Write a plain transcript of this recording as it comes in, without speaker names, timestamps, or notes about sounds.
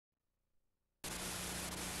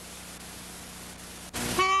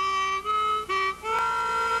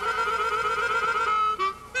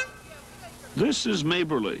This is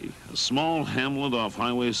Maberly, a small hamlet off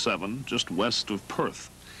Highway 7, just west of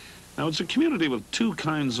Perth. Now, it's a community with two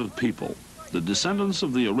kinds of people. The descendants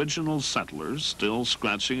of the original settlers, still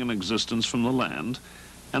scratching an existence from the land,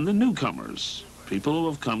 and the newcomers, people who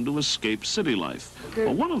have come to escape city life.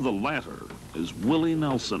 Well, one of the latter is Willie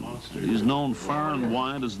Nelson. He's known far and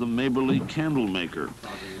wide as the Maberly candle maker.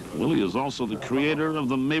 Willie is also the creator of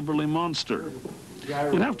the Maberly Monster.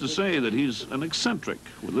 You'd have to say that he's an eccentric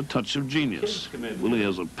with a touch of genius. Willie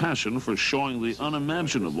has a passion for showing the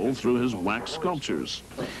unimaginable through his wax sculptures.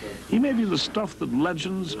 He may be the stuff that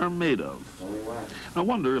legends are made of. I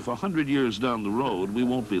wonder if 100 years down the road, we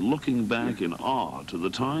won't be looking back in awe to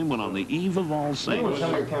the time when, on the eve of All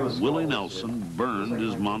Saints, Willie Nelson burned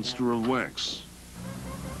his monster of wax.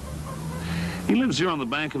 He lives here on the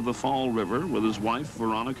bank of the Fall River with his wife,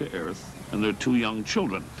 Veronica Airth, and their two young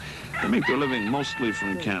children. They make their living mostly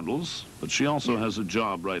from candles, but she also has a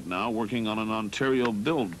job right now working on an Ontario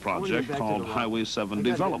build project called Highway 7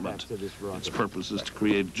 Development. Its purpose is to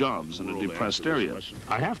create jobs in a depressed area.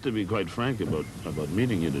 I have to be quite frank about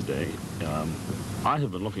meeting you today. I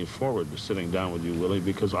have been looking forward to sitting down with you, Willie,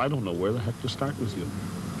 because I don't know where the heck to start with you.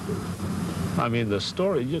 I mean, the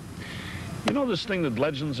story, you know this thing that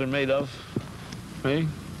legends are made of, eh?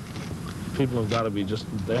 People have got to be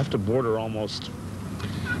they have to border almost,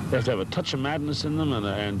 they have to have a touch of madness in them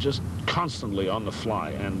and just constantly on the fly.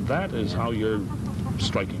 And that is how you're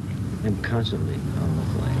striking me. I'm constantly on the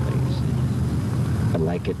fly, like you say. I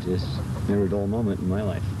like it. It's never a dull moment in my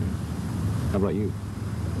life. How about you?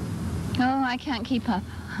 Oh, I can't keep up.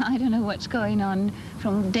 I don't know what's going on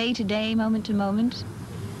from day to day, moment to moment.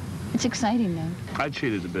 It's exciting, though. I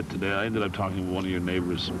cheated a bit today. I ended up talking with one of your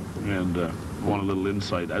neighbors and wanted a little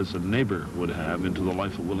insight, as a neighbor would have, into the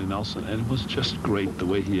life of Willie Nelson. And it was just great the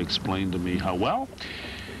way he explained to me how, well,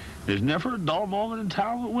 there's never a dull moment in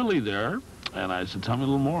town with Willie there. And I said, tell me a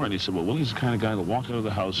little more. And he said, well, Willie's the kind of guy that walk out of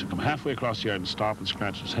the house, come halfway across the yard and stop and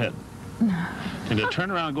scratch his head. And he'd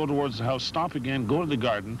turn around and go towards the house, stop again, go to the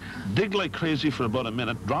garden, dig like crazy for about a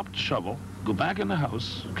minute, drop the shovel, go back in the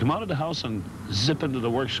house, come out of the house and zip into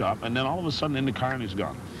the workshop, and then all of a sudden in the car and he's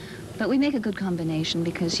gone. But we make a good combination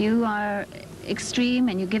because you are extreme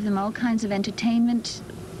and you give them all kinds of entertainment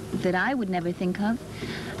that I would never think of.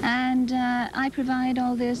 And I provide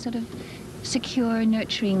all the sort of secure,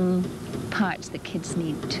 nurturing parts that kids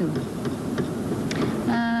need too.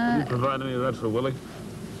 Can you provide any of that for Willie?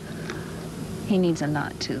 He needs a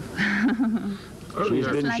lot too.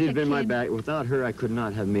 She's been my back. Without her, I could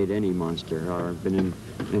not have made any monster, or been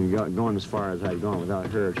going as far as I've gone without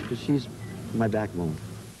her, because she's my backbone.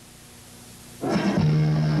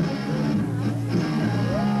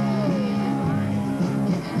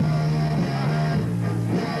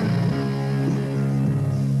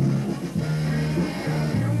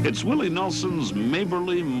 It's Willie Nelson's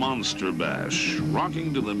Maberly Monster Bash,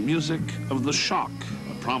 rocking to the music of The Shock,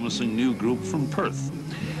 a promising new group from Perth.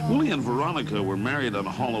 Willie and Veronica were married on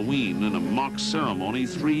Halloween in a mock ceremony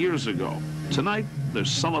 3 years ago. Tonight, they're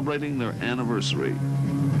celebrating their anniversary.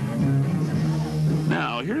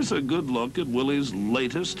 Now, here's a good look at Willie's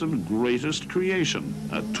latest and greatest creation,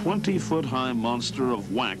 a 20-foot-high monster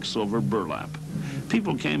of wax over burlap.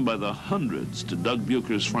 People came by the hundreds to Doug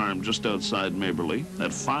Bucher's farm just outside Maberly at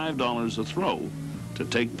 $5 a throw to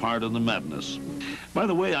take part in the madness. By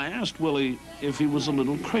the way, I asked Willie if he was a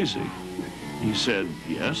little crazy. He said,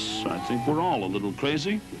 yes, I think we're all a little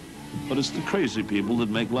crazy, but it's the crazy people that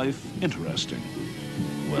make life interesting.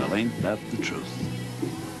 Well, ain't that the truth?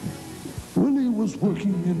 Willie was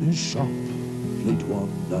working in his shop late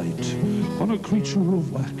one night on a creature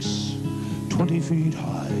of wax 20 feet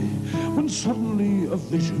high, when suddenly a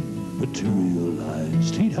vision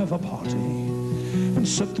materialized. He'd have a party and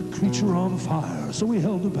set the creature on fire, so he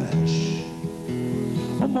held a bash.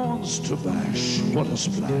 A monster bash, what a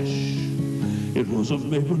splash. It was a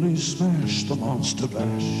Maberly smash, the monster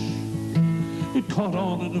bash. It caught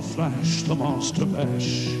on in a flash, the monster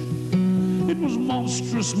bash. It was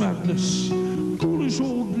monstrous madness, ghoulish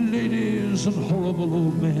old ladies and horrible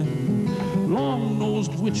old men.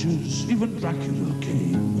 Long-nosed witches, even Dracula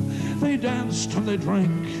came. They danced and they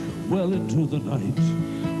drank well into the night,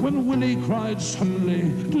 when Willie cried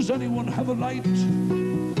suddenly, does anyone have a light?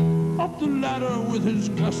 Up the ladder with his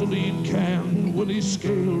gasoline can, Willie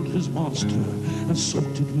scaled his monster and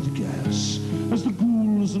soaked it with gas, as the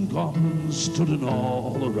ghouls and goblins stood in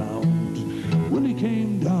all around. Willie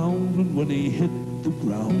came down, and when he hit the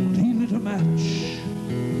ground, he lit a match.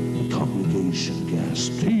 The congregation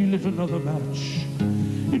gasped. He lit another match.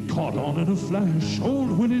 It caught on in a flash.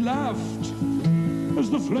 Old Willie laughed. as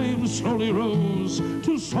the flames slowly rose,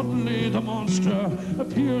 till suddenly the monster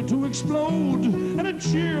appeared to explode, and a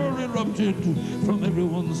cheer erupted from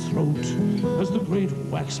everyone's throat as the great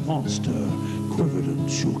wax monster quivered and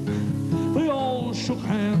shook. They all shook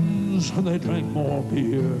hands and they drank more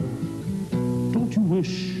beer. Don't you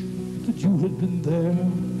wish that you had been there?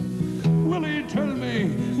 Willie, tell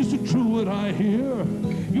me, is it true what I hear?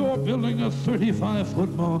 You're building a 35-foot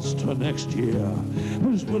monster next year.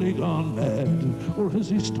 Has Willie gone mad, or has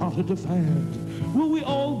he started a fad? Will we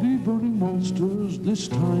all be burning monsters this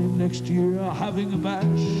time next year, having a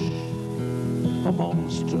bash? A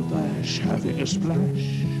monster bash, having a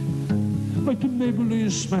splash, like the Maberly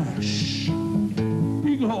smash.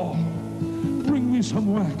 Igor, bring me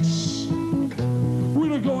some wax.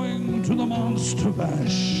 We're going to the monster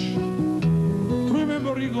bash.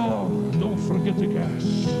 Remember, Igor, don't forget the gas.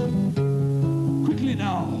 Quickly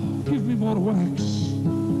now, give me more wax.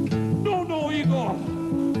 No, Igor,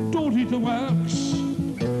 don't eat the wax.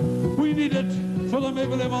 We need it for the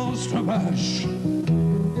Maberly Monster Bash.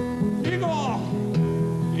 Igor,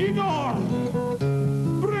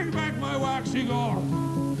 bring back my wax, Igor.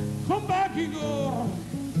 Come back, Igor.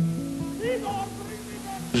 Igor, bring me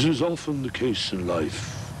back. This is often the case in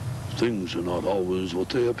life. Things are not always what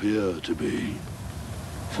they appear to be.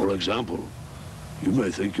 For example, you may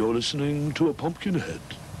think you're listening to a pumpkin head,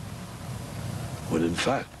 when in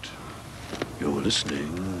fact, you're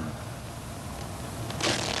listening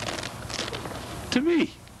To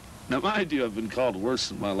me. Now, mind you, I've been called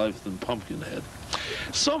worse in my life than Pumpkinhead.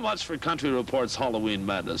 So much for Country Report's Halloween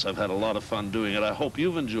Madness. I've had a lot of fun doing it. I hope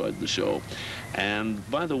you've enjoyed the show. And,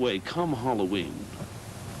 by the way, come Halloween,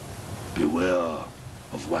 beware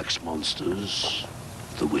of wax monsters,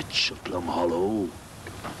 the Witch of Plum Hollow,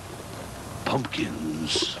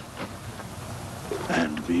 pumpkins,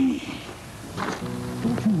 and me.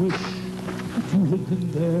 Don't you wish that you had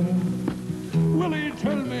been there? Willie,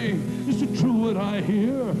 tell me, is it true what I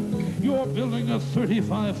hear? You're building a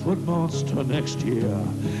 35-foot monster next year.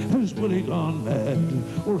 Has Willie gone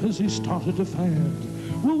mad, or has he started a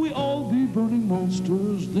fad? Will we all be burning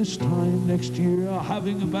monsters this time next year,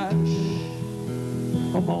 having a bash?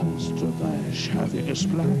 A monster bash, having a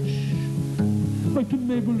splash, like the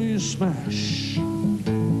Maberly smash.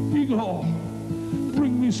 Igor,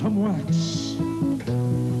 bring me some wax.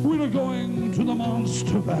 We're going to the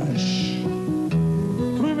monster bash.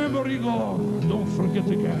 Remember, Igor, don't forget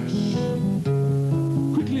the gas.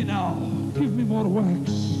 Quickly now, give me more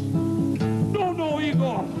wax. No,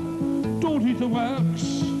 Igor, don't eat the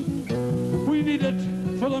wax. We need it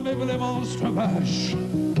for the Maberly Monster Bash.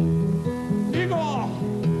 Igor,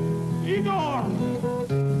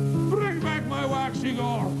 bring back my wax,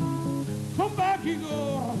 Igor. Come back,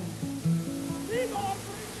 Igor.